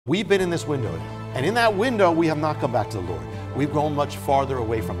We've been in this window, and in that window, we have not come back to the Lord. We've grown much farther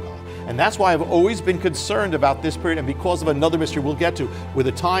away from God. And that's why I've always been concerned about this period, and because of another mystery we'll get to, with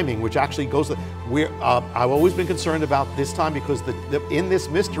the timing, which actually goes to, I've always been concerned about this time because in this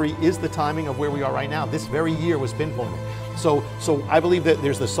mystery is the timing of where we are right now. This very year was pinpointed. So I believe that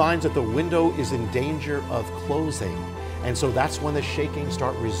there's the signs that the window is in danger of closing. And so that's when the shakings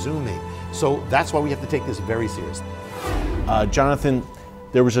start resuming. So that's why we have to take this very seriously. Jonathan,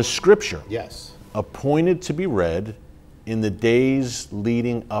 there was a scripture Yes. appointed to be read in the days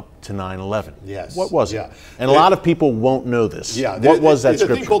leading up to 9/11. Yes. What was it? Yeah. And a lot of people won't know this. Yeah. What was that There's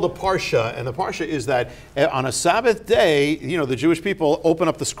scripture? a thing called the Parsha, and the Parsha is that on a Sabbath day, the Jewish people open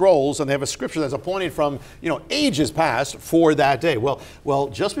up the scrolls and they have a scripture that's appointed from, ages past for that day. Well,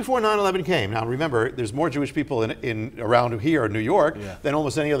 just before 9/11 came, now remember, there's more Jewish people in around here in New York than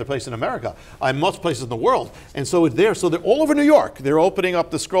almost any other place in America, and most places in the world. And so they're all over New York. They're opening up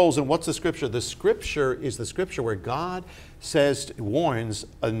the scrolls, and what's the scripture? The scripture is the scripture where God warns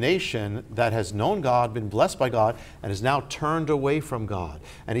a nation that has known God, been blessed by God, and is now turned away from God.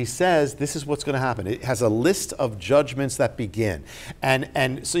 And he says, this is what's going to happen. It has a list of judgments that begin.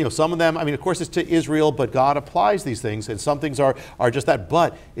 And so, some of them, of course, it's to Israel, but God applies these things, and some things are just that.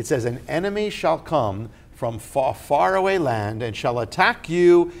 But it says, an enemy shall come from far away land and shall attack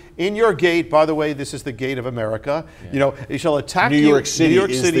you in your gate. By the way, this is the gate of America. He shall attack you. New York City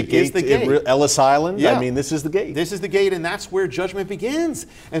is the gate. Ellis Island. Yeah. This is the gate. This is the gate, and that's where judgment begins.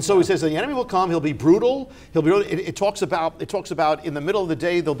 And so he says the enemy will come. He'll be brutal. It talks about in the middle of the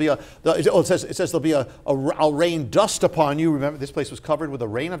day there'll be it says there'll be I'll rain dust upon you. Remember, this place was covered with a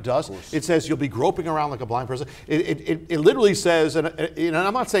rain of dust. It says you'll be groping around like a blind person. It literally says, and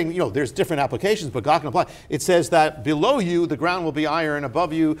I'm not saying there's different applications, but God can apply. It says that below you the ground will be iron,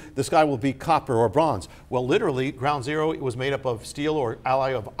 above you the sky will be copper or bronze. Well, literally, ground zero, it was made up of steel or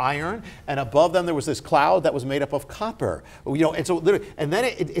alloy of iron, and above them there was this cloud that was made up of copper. And so literally, and then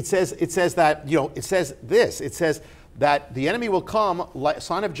it says that the enemy will come, like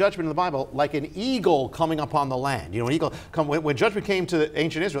sign of judgment in the Bible, like an eagle coming upon the land. An eagle when judgment came to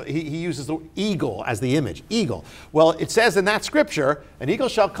ancient Israel, he uses the eagle as the image. Eagle. Well, it says in that scripture, an eagle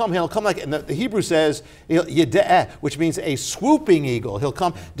shall come. He'll come like, and the Hebrew says, which means a swooping eagle. He'll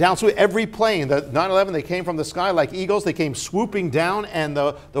come down through every plane. The 9/11, they came from the sky like eagles. They came swooping down, and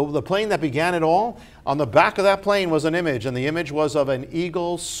the plane that began it all, on the back of that plane was an image, and the image was of an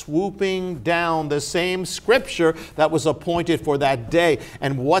eagle swooping down, the same scripture that was appointed for that day.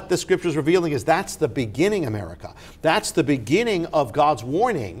 And what the scripture is revealing is that's the beginning, America. That's the beginning of God's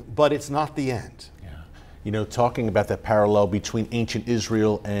warning, but it's not the end. Yeah. Talking about that parallel between ancient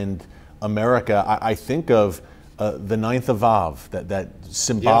Israel and America, I think of the 9th of Av, that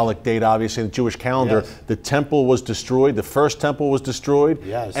symbolic date, obviously, in the Jewish calendar. Yes. The temple was destroyed. The first temple was destroyed.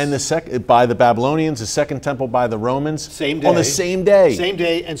 Yes. And the second by the Babylonians, the second temple by the Romans. Same day. On the same day. Same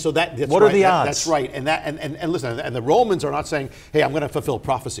day. And so that's what right. are the odds? That's right. And listen, and the Romans are not saying, hey, I'm going to fulfill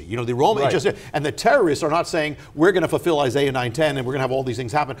prophecy. The Romans and the terrorists are not saying we're going to fulfill Isaiah 9:10 and we're going to have all these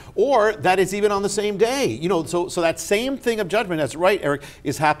things happen, or that it's even on the same day. So that same thing of judgment, that's right, Eric,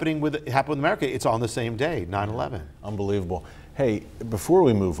 is happened with America. It's on the same day, 9/11. Unbelievable. Hey, before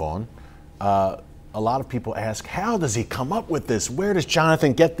we move on, a lot of people ask, how does he come up with this? Where does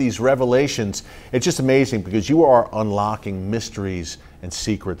Jonathan get these revelations? It's just amazing because you are unlocking mysteries and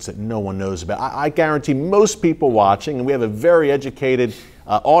secrets that no one knows about. I guarantee most people watching, and we have a very educated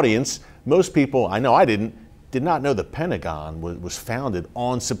audience, most people, I know I did not know the Pentagon was founded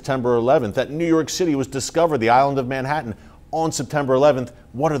on September 11th, that New York City was discovered, the island of Manhattan, on September 11th.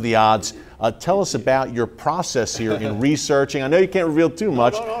 What are the odds? Tell us about your process here in researching. I know you can't reveal too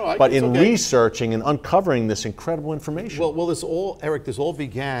much, but in researching and uncovering this incredible information. Well, this all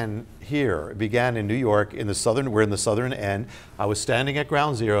began here. It began in New York, we're in the southern end. I was standing at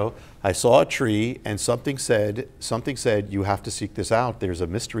ground zero. I saw a tree, and something said, you have to seek this out. There's a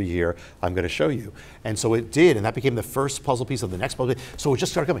mystery here. I'm going to show you. And so it did, and that became the first puzzle piece of the next puzzle. So it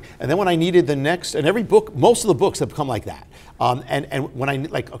just started coming. And then when I needed the next, and every book, most of the books have come like that. And when I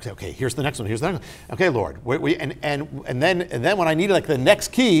okay, here's the next one. Here's the next one. Okay, Lord, and then when I needed like the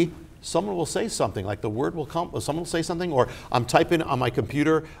next key, someone will say something, like the word will come, someone will say something, or I'm typing on my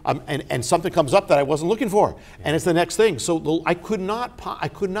computer, and something comes up that I wasn't looking for, and it's the next thing. So I could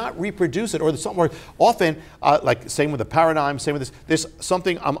not reproduce it, or there's something where often, like same with the paradigm, same with this, there's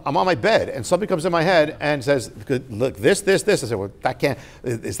something, I'm on my bed, and something comes in my head and says, look, this. I say, well,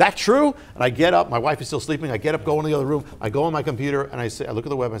 is that true? And I get up, my wife is still sleeping, I get up, go in the other room, I go on my computer, and I look at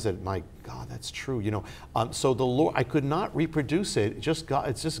the web, and I said, my God, God, that's true. You know, so the Lord, I could not reproduce it. Just God,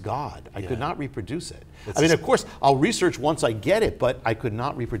 it's just God. I could not reproduce it. I mean, of course, I'll research once I get it, but I could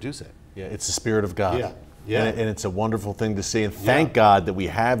not reproduce it. Yeah, it's the Spirit of God. Yeah. Yeah. And it's a wonderful thing to see. And thank God that we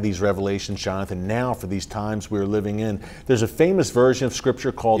have these revelations, Jonathan, now for these times we're living in. There's a famous version of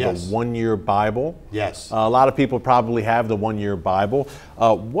Scripture called the One-Year Bible. Yes. A lot of people probably have the One-Year Bible.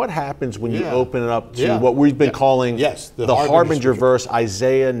 What happens when you open it up to what we've been calling the Harbinger verse,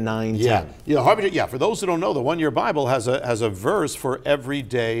 Isaiah 9:10? Yeah, Harbinger. For those who don't know, the One-Year Bible has a verse for every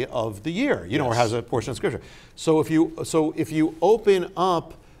day of the year. You know, or has a portion of Scripture. So if you open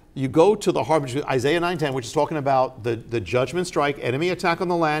up, you go to the Harbinger, Isaiah 9:10, which is talking about the judgment strike, enemy attack on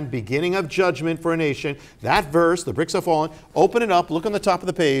the land, beginning of judgment for a nation. That verse, the bricks have fallen. Open it up, look on the top of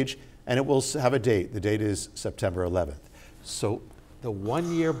the page, and it will have a date. The date is September 11th. So the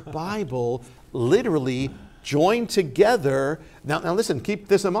One-Year Bible literally joined together. Now listen, keep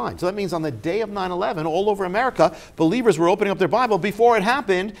this in mind. So that means on the day of 9/11, all over America, believers were opening up their Bible before it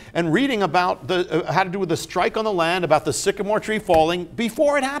happened and reading about how to do with the strike on the land, about the sycamore tree falling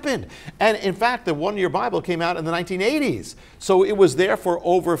before it happened. And in fact, the One-Year Bible came out in the 1980s. So it was there for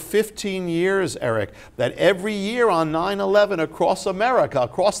over 15 years, Eric, that every year on 9/11 across America,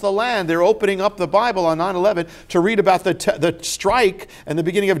 across the land, they're opening up the Bible on 9/11 to read about the strike and the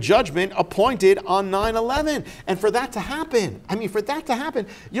beginning of judgment appointed on 9/11. And for that to happen,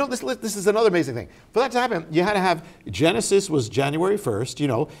 you know, this is another amazing thing. For that to happen, you had to have Genesis was January 1st, you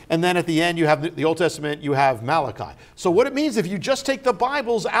know, and then at the end you have the Old Testament, you have Malachi. So what it means, if you just take the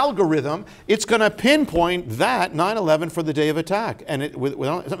Bible's algorithm, it's going to pinpoint that 9/11 for the day of attack. And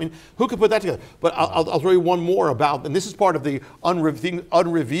who could put that together? But I'll throw you one more about, and this is part of the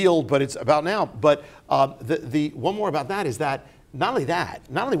unrevealed, but it's about now. But the one more about that is that not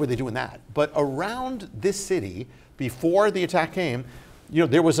only were they doing that, but around this city, before the attack came, you know,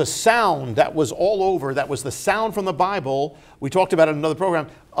 there was a sound that was all over. That was the sound from the Bible. We talked about it in another program,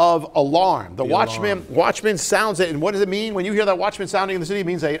 of alarm. The watchman sounds it. And what does it mean? When you hear that watchman sounding in the city, it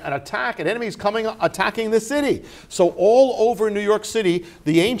means an attack, an enemy is coming, attacking the city. So all over New York City,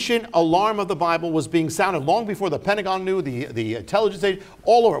 the ancient alarm of the Bible was being sounded long before the Pentagon knew, the intelligence agency,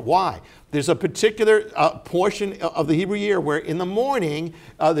 all over. Why? There's a particular portion of the Hebrew year where in the morning,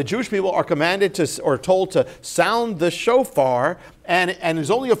 the Jewish people are commanded to, or told to sound the shofar, and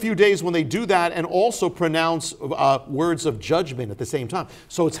there's only a few days when they do that and also pronounce words of judgment at the same time.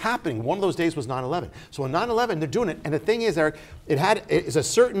 So it's happening. One of those days was 9/11. So on 9/11, they're doing it. And the thing is, Eric, it's a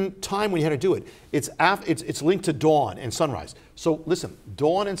certain time when you had to do it. It's linked to dawn and sunrise. So listen,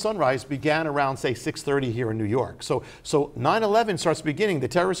 dawn and sunrise began around, say, 6:30 here in New York. So 9/11 starts beginning. The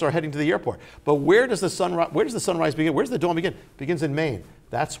terrorists are heading to the airport. But where does the sunrise begin? Where does the dawn begin? It begins in Maine.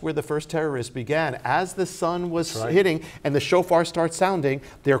 That's where the first terrorists began. As the sun was hitting and the shofar starts sounding,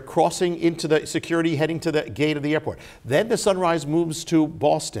 they're crossing into the security, heading to the gate of the airport. Then the sunrise moves to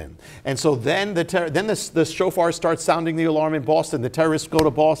Boston. And so then the shofar starts sounding the alarm in Boston. The terrorists go to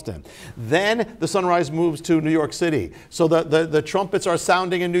Boston. Then the sunrise moves to New York City. So the trumpets are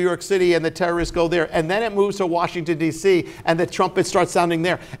sounding in New York City and the terrorists go there. And then it moves to Washington, D.C. and the trumpets start sounding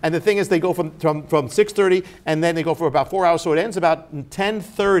there. And the thing is, they go from 6:30 and then they go for about 4 hours. So it ends about 10:30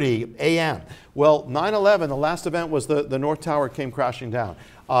 a.m. Well, 9/11, the last event was the North Tower came crashing down.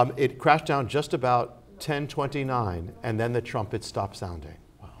 It crashed down just about 10:29, and then the trumpets stopped sounding.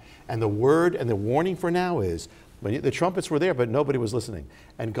 Wow. And the word and the warning for now is, the trumpets were there, but nobody was listening.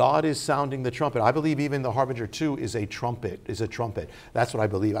 And God is sounding the trumpet. I believe even the Harbinger II is a trumpet. That's what I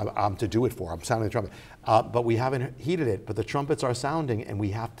believe I'm to do it for. I'm sounding the trumpet. But we haven't heeded it. But the trumpets are sounding, and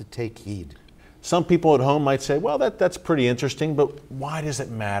we have to take heed. Some people at home might say, well, that's pretty interesting, but why does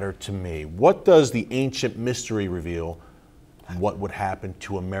it matter to me? What does the ancient mystery reveal? What would happen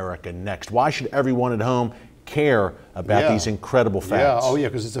to America next? Why should everyone at home care about these incredible facts?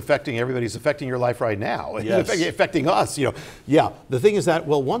 Because it's affecting everybody. It's affecting your life right now. Yes. It's affecting us, you know. The thing is that,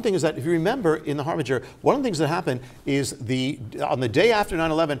 one thing is that if you remember in the Harbinger, one of the things that happened is on the day after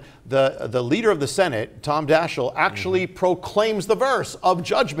 9/11, the leader of the Senate, Tom Daschle, actually proclaims the verse of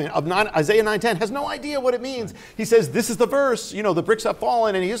judgment of Isaiah 9:10. Has no idea what it means. He says, this is the verse, you know, the bricks have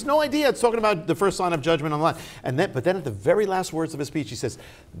fallen, and he has no idea. It's talking about the first sign of judgment on the land. But then at the very last words of his speech, he says,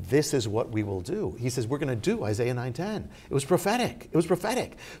 this is what we will do. He says, we're going to do Isaiah 9:10. It was prophetic. It was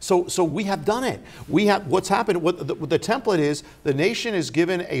prophetic. So we have done it. We have what's happened. What the template is, the nation is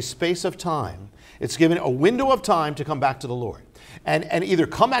given a space of time. It's given a window of time to come back to the Lord. And either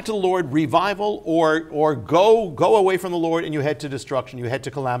come back to the Lord, revival, or go away from the Lord and you head to destruction, you head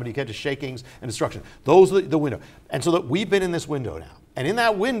to calamity, you head to shakings and destruction. Those are the window. And so that we've been in this window now. And in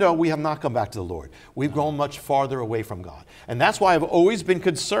that window, we have not come back to the Lord. We've grown much farther away from God. And that's why I've always been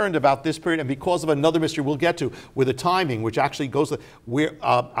concerned about this period, and because of another mystery we'll get to, with the timing, which actually goes,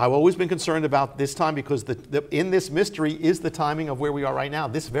 I've always been concerned about this time because in this mystery is the timing of where we are right now.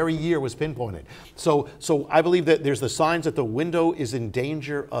 This very year was pinpointed. So I believe that there's the signs that the window is in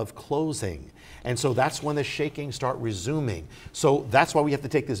danger of closing. And so that's when the shakings start resuming. So that's why we have to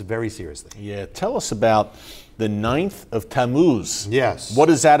take this very seriously. Yeah, tell us about the 9th of Tammuz. Yes. What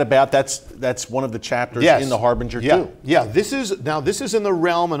is that about? That's one of the chapters in the Harbinger II. Yeah, this is in the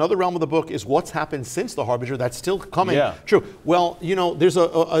realm, another realm of the book is what's happened since the Harbinger that's still coming true. Well, you know, there's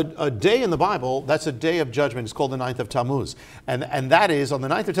a day in the Bible that's a day of judgment. It's called the 9th of Tammuz. And that is on the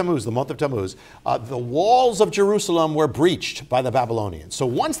 9th of Tammuz, the month of Tammuz, the walls of Jerusalem were breached by the Babylonians. So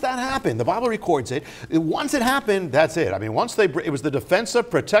once that happened, the Bible records it. Once it happened, that's it. I mean, once it was the defensive,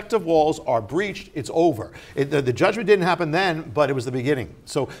 protective walls are breached, it's over. The judgment didn't happen then, but it was the beginning.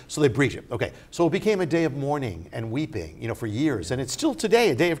 So they breached it. Okay, so it became a day of mourning and weeping, you know, for years, and it's still today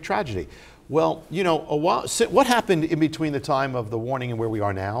a day of tragedy. Well, you know, what happened in between the time of the warning and where we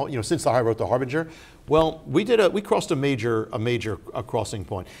are now? You know, since I wrote the Harbinger. Well, we crossed a major crossing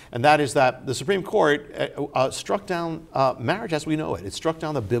point, and that is that the Supreme Court struck down marriage as we know it. It struck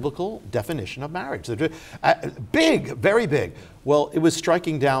down the biblical definition of marriage. Big, very big. Well, it was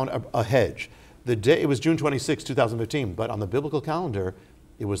striking down a hedge. It was June 26, 2015, but on the biblical calendar,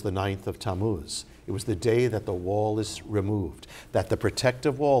 it was the 9th of Tammuz. It was the day that the wall is removed, that the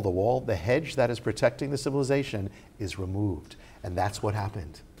protective wall, the hedge that is protecting the civilization is removed. And that's what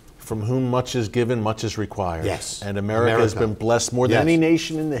happened. From whom much is given, much is required. Yes. And America has been blessed more than any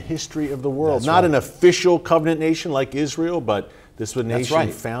nation in the history of the world. Not an official covenant nation like Israel, but this was a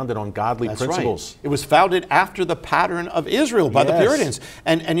nation founded on godly principles. It was founded after the pattern of Israel by the Puritans.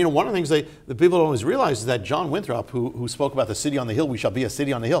 And you know, one of the things the people don't always realize is that John Winthrop, who spoke about the city on the hill, we shall be a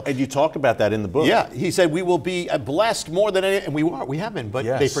city on the hill. And you talk about that in the book. Yeah, he said we will be blessed more than any, and we have been, but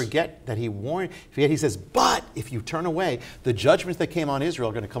they forget that he warned, he says, but if you turn away, the judgments that came on Israel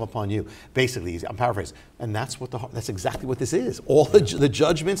are going to come upon you. Basically, I'm paraphrasing. And that's exactly what this is. All the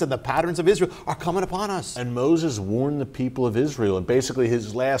judgments and the patterns of Israel are coming upon us. And Moses warned the people of Israel, and basically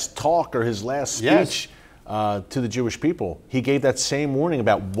his last talk or his last speech to the Jewish people, he gave that same warning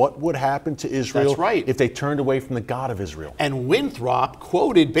about what would happen to Israel if they turned away from the God of Israel. And Winthrop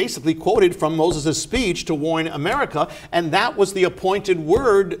basically quoted from Moses' speech to warn America, and that was the appointed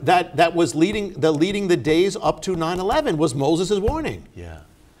word that was leading the days up to 9/11 was Moses' warning. Yeah.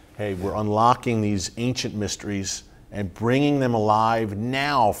 Hey, we're unlocking these ancient mysteries and bringing them alive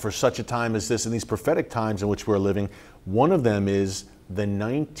now for such a time as this, in these prophetic times in which we're living. One of them is the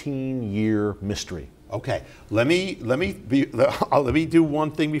 19-year mystery. Okay, let me do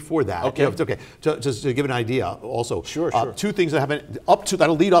one thing before that. Okay, it's okay. Just to give an idea, also. Sure. Two things that happen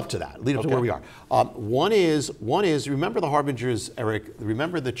that'll lead up to that, to where we are. One is remember the Harbingers, Eric.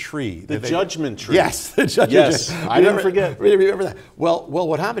 Remember the tree, the judgment tree. Yes, the judgment tree. I didn't forget. Remember that. Well,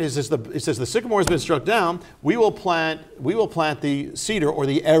 what happened is it says the sycamore has been struck down. We will plant the cedar or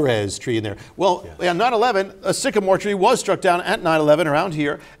the Erez tree in there. Well, on 9/11, a sycamore tree was struck down at 9/11 around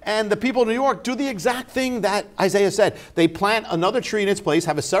here, and the people of New York do the exact thing that Isaiah said. They plant another tree in its place,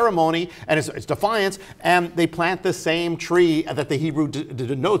 have a ceremony, and it's defiance, and they plant the same tree that the Hebrew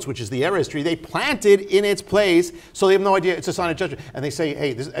denotes, which is the Erez tree. They planted in its place, so they have no idea it's a sign of judgment. And they say,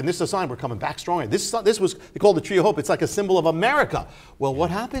 hey, this is a sign we're coming back stronger. This was they called the tree of hope. It's like a symbol of America. Well, what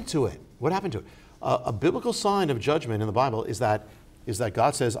happened to it? What happened to it? A biblical sign of judgment in the Bible is that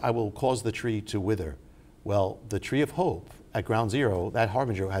God says, I will cause the tree to wither. Well, the tree of hope at ground zero, that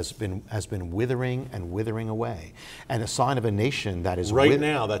Harbinger has been withering and withering away, and a sign of a nation that is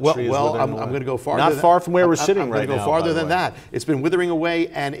now. That tree is withering I'm away. going to go farther. Not far from where we're sitting right now. I'm going to go farther than that. It's been withering away,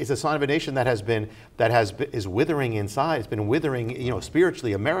 and it's a sign of a nation that is withering inside. It's been withering,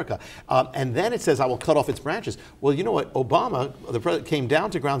 spiritually, America. And then it says, "I will cut off its branches." Well, you know what? Obama, the president, came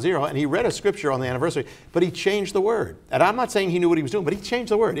down to ground zero, and he read a scripture on the anniversary, but he changed the word. And I'm not saying he knew what he was doing, but he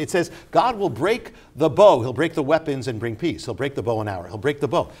changed the word. It says, "God will break the bow; He'll break the weapons and bring peace." He'll break the bow and arrow. He'll break the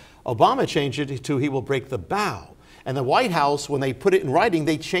bow. Obama changed it to he will break the bow. And the White House, when they put it in writing,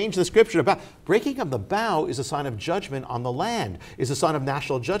 they changed the scripture about breaking of the bough is a sign of judgment on the land, is a sign of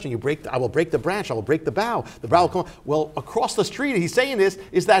national judgment. I will break the branch, I will break the bough. The bough will come. Well, across the street, he's saying this,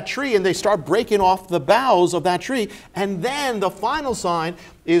 is that tree, and they start breaking off the boughs of that tree. And then the final sign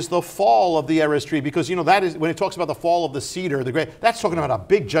is the fall of the Erez tree, because that is when it talks about the fall of the cedar, that's talking about a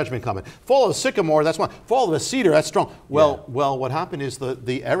big judgment coming. Fall of the sycamore, that's one. Fall of the cedar, that's strong. Well, what happened is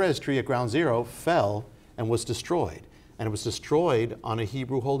the Erez tree at ground zero fell and was destroyed. And it was destroyed on a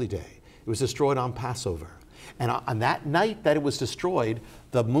Hebrew holy day. It was destroyed on Passover. And on that night that it was destroyed,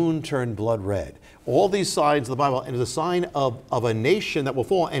 the moon turned blood red. All these signs of the Bible, and it's a sign of a nation that will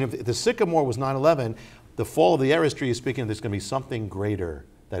fall. And if the sycamore was 9/11, the fall of the Eris tree is speaking there's going to be something greater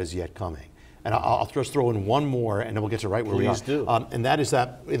that is yet coming. And I'll just throw in one more, and then we'll get to right where we are. Please do. And that is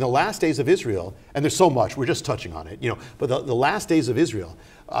that in the last days of Israel, and there's so much, we're just touching on it, but the last days of Israel,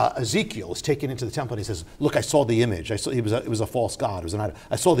 Ezekiel is taken into the temple and he says, look, I saw the image. It was a false god. It was an idol.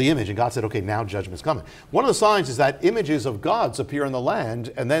 I saw the image, and God said, okay, now judgment's coming. One of the signs is that images of gods appear in the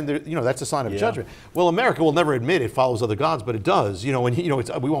land, and then that's a sign of judgment. Well, America will never admit it follows other gods, but it does. We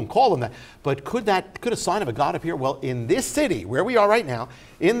won't call them that. But could a sign of a god appear? Well, in this city, where we are right now,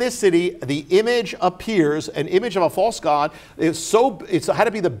 in this city, the image appears, an image of a false god. It's had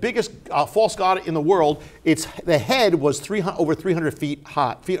to be the biggest false god in the world. The head was over 300 feet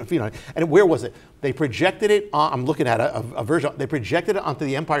high. And where was it? They projected it on, I'm looking at a version, they projected it onto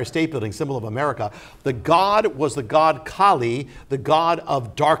the Empire State Building, symbol of America. The god was the god Kali, the god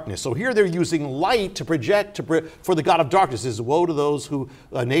of darkness. So here they're using light to project for the god of darkness. This is woe to those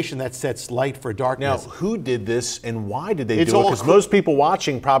a nation that sets light for darkness. Now, who did this and why did they do it? Because most people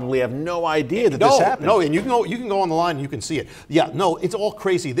watching probably have no idea that this happened. No, and you can go on the line and you can see it. Yeah, no, it's all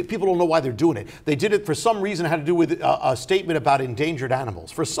crazy. People don't know why they're doing it. They did it for some reason. It had to do with a statement about endangered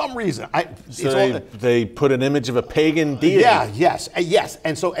animals. For some reason. They put an image of a pagan deity. Yeah, yes.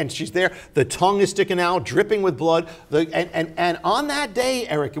 And she's there. The tongue is sticking out, dripping with blood. And on that day,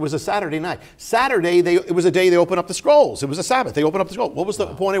 Eric, it was a Saturday night. Saturday, it was a day they opened up the scrolls. It was a Sabbath. They opened up the scroll. What was the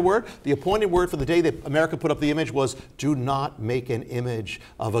appointed word? The appointed word for the day that America put up the image was, do not make an image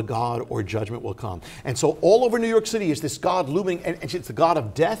of a god or judgment will come. And so all over New York City is this god looming, and it's the god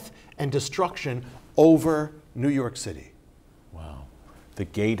of death and destruction over New York City. The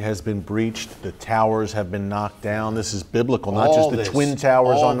gate has been breached. The towers have been knocked down. This is biblical, not just the Twin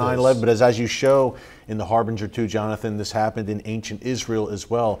Towers on 9/11, but as you show in the Harbinger II, Jonathan, this happened in ancient Israel as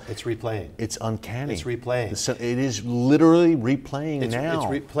well. It's replaying. It's uncanny. It's replaying. It is literally replaying now.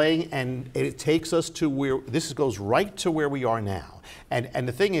 It's replaying, and it takes us to where, this goes right to where we are now. And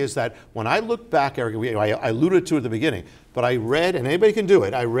the thing is that when I look back, Eric, I alluded to it at the beginning, but I read, and anybody can do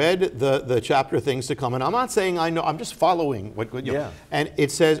it, I read the chapter Things to Come, and I'm not saying I know, I'm just following what and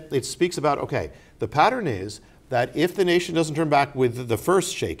it says, it speaks about, okay, the pattern is that if the nation doesn't turn back with the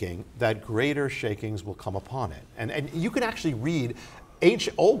first shaking, that greater shakings will come upon it. And you can actually read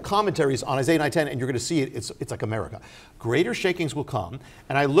old commentaries on Isaiah 9:10, and you're going to see it. It's like America. Greater shakings will come.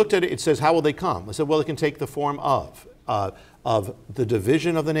 And I looked at it. It says, how will they come? I said, well, it can take the form of the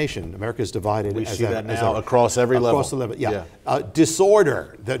division of the nation. America is divided. We see that now across every level. Across the level, yeah.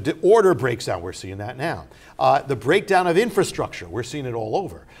 Disorder. The order breaks down. We're seeing that now. The breakdown of infrastructure. We're seeing it all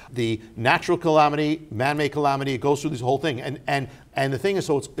over. The natural calamity, man-made calamity. It goes through this whole thing. And the thing is,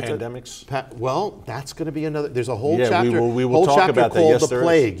 so it's pandemics. Well, that's going to be another. There's a whole chapter. We will talk about that. Yes, called the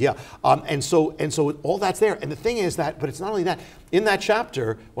plague. Yeah. And so all that's there. And the thing is that, but it's not only that. In that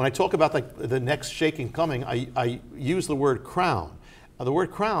chapter, when I talk about like the next shaking coming, I use the word crown. The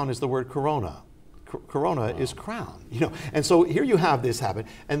word crown is the word corona. Corona is crown, and so here you have this happen,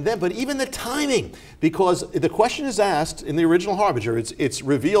 but even the timing, because the question is asked in the original Harbinger, it's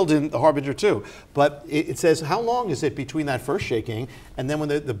revealed in the Harbinger II, but it says how long is it between that first shaking and then when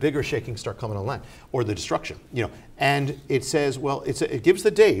the bigger shakings start coming on land, or the destruction, and it says, well, it gives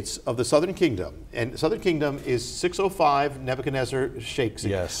the dates of the Southern Kingdom, and the Southern Kingdom is 605, Nebuchadnezzar shakes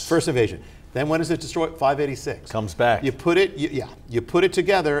it, first invasion. Then when is it destroyed? 586. Comes back. You put it, you put it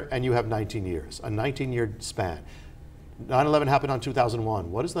together, and you have 19 years, a 19-year span. 9/11 happened on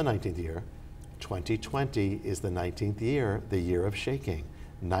 2001. What is the 19th year? 2020 is the 19th year, the year of shaking.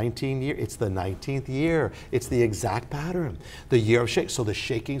 19 years. It's the 19th year. It's the exact pattern. The year of shake. So the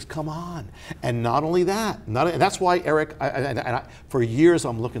shakings come on, and not only that. And that's why Eric. For years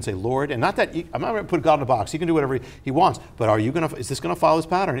I'm looking and say, Lord, and not that I'm not going to put God in a box. He can do whatever He wants. But are you going to? Is this going to follow this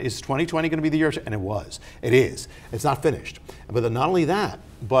pattern? Is 2020 going to be the year of shake? And it was. It is. It's not finished. But not only that,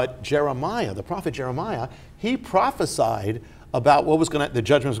 but Jeremiah, the prophet Jeremiah, he prophesied about the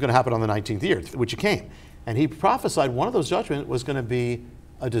judgment was going to happen on the 19th year, which it came, and he prophesied one of those judgments was going to be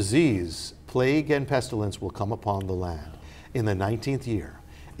a disease, plague and pestilence will come upon the land in the 19th year.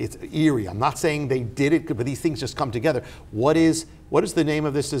 It's eerie. I'm not saying they did it, but these things just come together. What is the name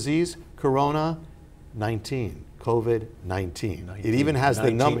of this disease? Corona-19, COVID-19. It even has the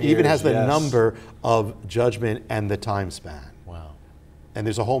number, number of judgment and the time span. Wow. And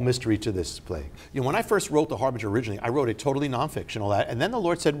there's a whole mystery to this plague. You know, when I first wrote The Harbinger originally, I wrote it totally nonfiction, all that, and then the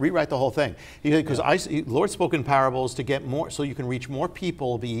Lord said, rewrite the whole thing. Because the Lord spoke in parables to get more, so you can reach more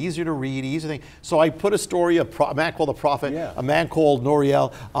people, be easier to read, easier thing. So I put a story, a man called the prophet, a man called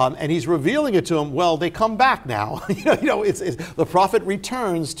Noriel, and he's revealing it to him. Well, they come back now. It's the prophet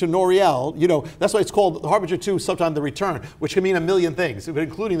returns to Noriel. You know, that's why it's called The Harbinger II, sometimes the return, which can mean a million things,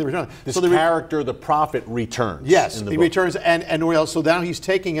 including the return. This character, the prophet, returns. Yes, he returns, and Noriel. So now he's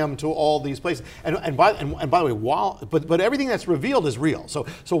taking him to all these places. And by the way, but everything that's revealed is real.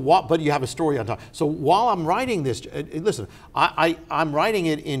 But you have a story on top. So while I'm writing this, listen, I'm writing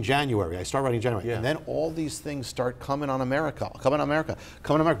it in January. I start writing in January, and then all these things start coming on America.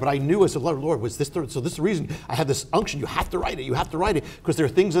 But I knew as the Lord was this. So this is the reason I had this unction. You have to write it. You have to write it because there are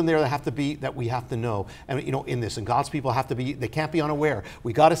things in there that we have to know. And in this, and God's people have to be. They can't be unaware.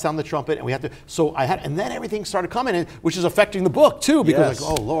 We got to sound the trumpet, and we have to. So and then everything started coming in, which is affecting the book too, because like,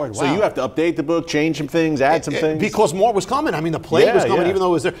 oh Lord, wow. So you have to update the book, change some things, add some things, because more was coming. I mean, the plague was coming, even though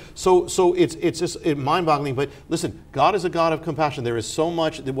it was there. So it's just mind-boggling. But listen, God is a God of compassion. There is so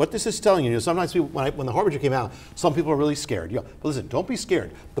much. What this is telling you, sometimes people, when the Harbinger came out, some people are really scared. But listen, don't be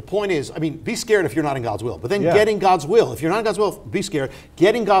scared. The point is, I mean, be scared if you're not in God's will. But then get in God's will. If you're not in God's will, be scared.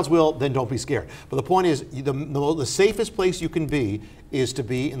 Get in God's will, then don't be scared. But the point is, the safest place you can be is to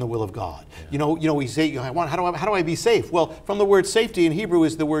be in the will of God. You know, we say, how do I be safe? Well, from the word safety in Hebrew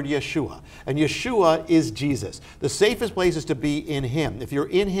is the word Yeshua. And Yeshua is Jesus. The safest place is to be in Him. If you're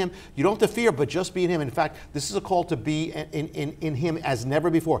in Him, you don't have to fear, but just be in Him. In fact, this is a call to be in Him as never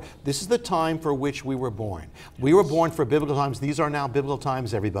before. This is the time for which we were born. We were born for biblical times. These are now biblical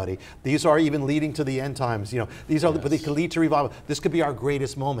times, everybody. These are even leading to the end times. These are, but they can lead to revival. This could be our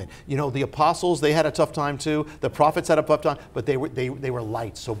greatest moment. The apostles, they had a tough time too. The prophets had a tough time, but they were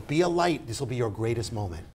light. So be a light. This will be your greatest moment.